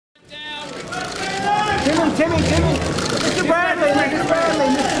Timmy. Mr. Bradley.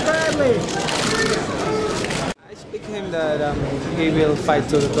 I speak to him that he will fight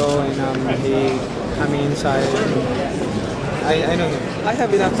to the toe and he coming inside. I know him. I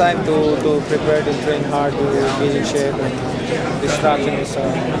have enough time to prepare to train hard to be in shape and distraction is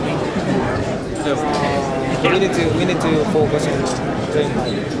we need to focus and train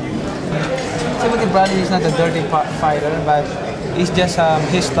hard. Timothy Bradley is not a dirty fighter, but it's just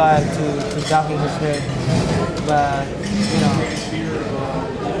his style to jockey his head. But you know,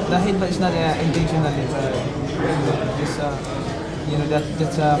 the hit is not intentionally, but it's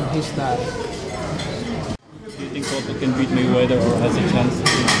that's his style. Do you think Cotto can beat Mayweather or has a chance?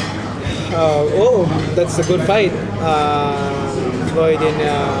 That's a good fight. Floyd and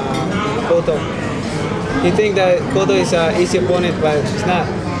Cotto. You think that Cotto is an easy opponent, but it's not.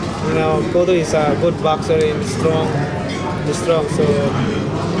 You know, Cotto is a good boxer and strong. He's strong, so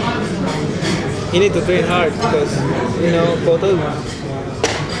he need to train hard because you know Cotto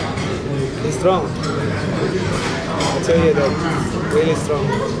is strong. I tell you that, really strong.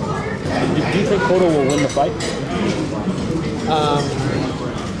 Do you think Cotto will win the fight?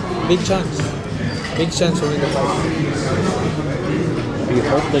 Big chance to win the fight. Do you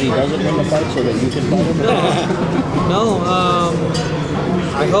hope that he doesn't win the fight so that you can fight him? No,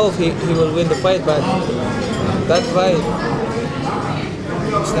 I hope he will win the fight, but that fight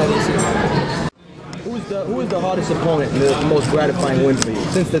it's not easy. Who is the hardest opponent and the most gratifying win for you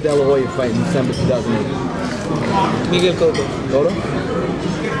since the De La Hoya fight in December 2008? Miguel Cotto. Cotto?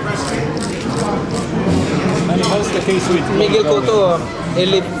 And what's the case with Miguel Cotto?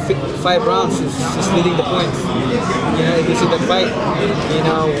 Early 5 rounds is leading the points. You know, if you see that fight, you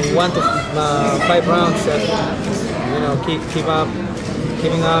know, 1 to 5 rounds,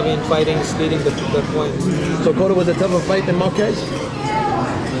 keeping up in fighting is leading the points. So Cotto was a tougher fight than Marquez?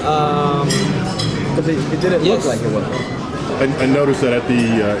 Because it didn't look like it was. I noticed that at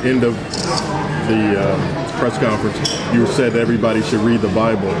the end of the press conference, you said everybody should read the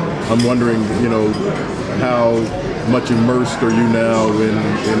Bible. I'm wondering, you know, how much immersed are you now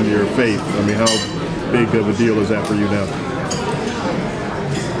in your faith? I mean, how big of a deal is that for you now?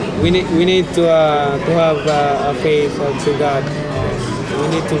 We need to have a faith to God. We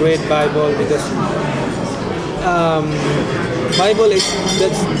need to read Bible because Bible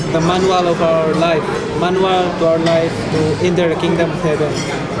that's the manual of our life, manual to our life to enter the kingdom of heaven.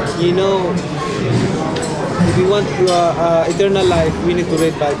 You know, if we want eternal life, we need to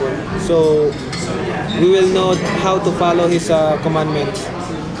read Bible. So we will know how to follow His commandments.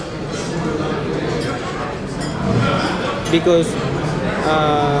 Because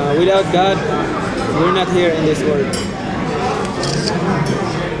without God, we're not here in this world.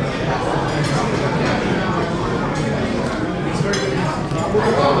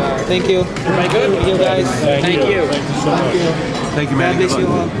 Thank you. Very good. Thank you guys. Thank you. Thank you. Thank you, man. God bless you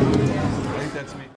all.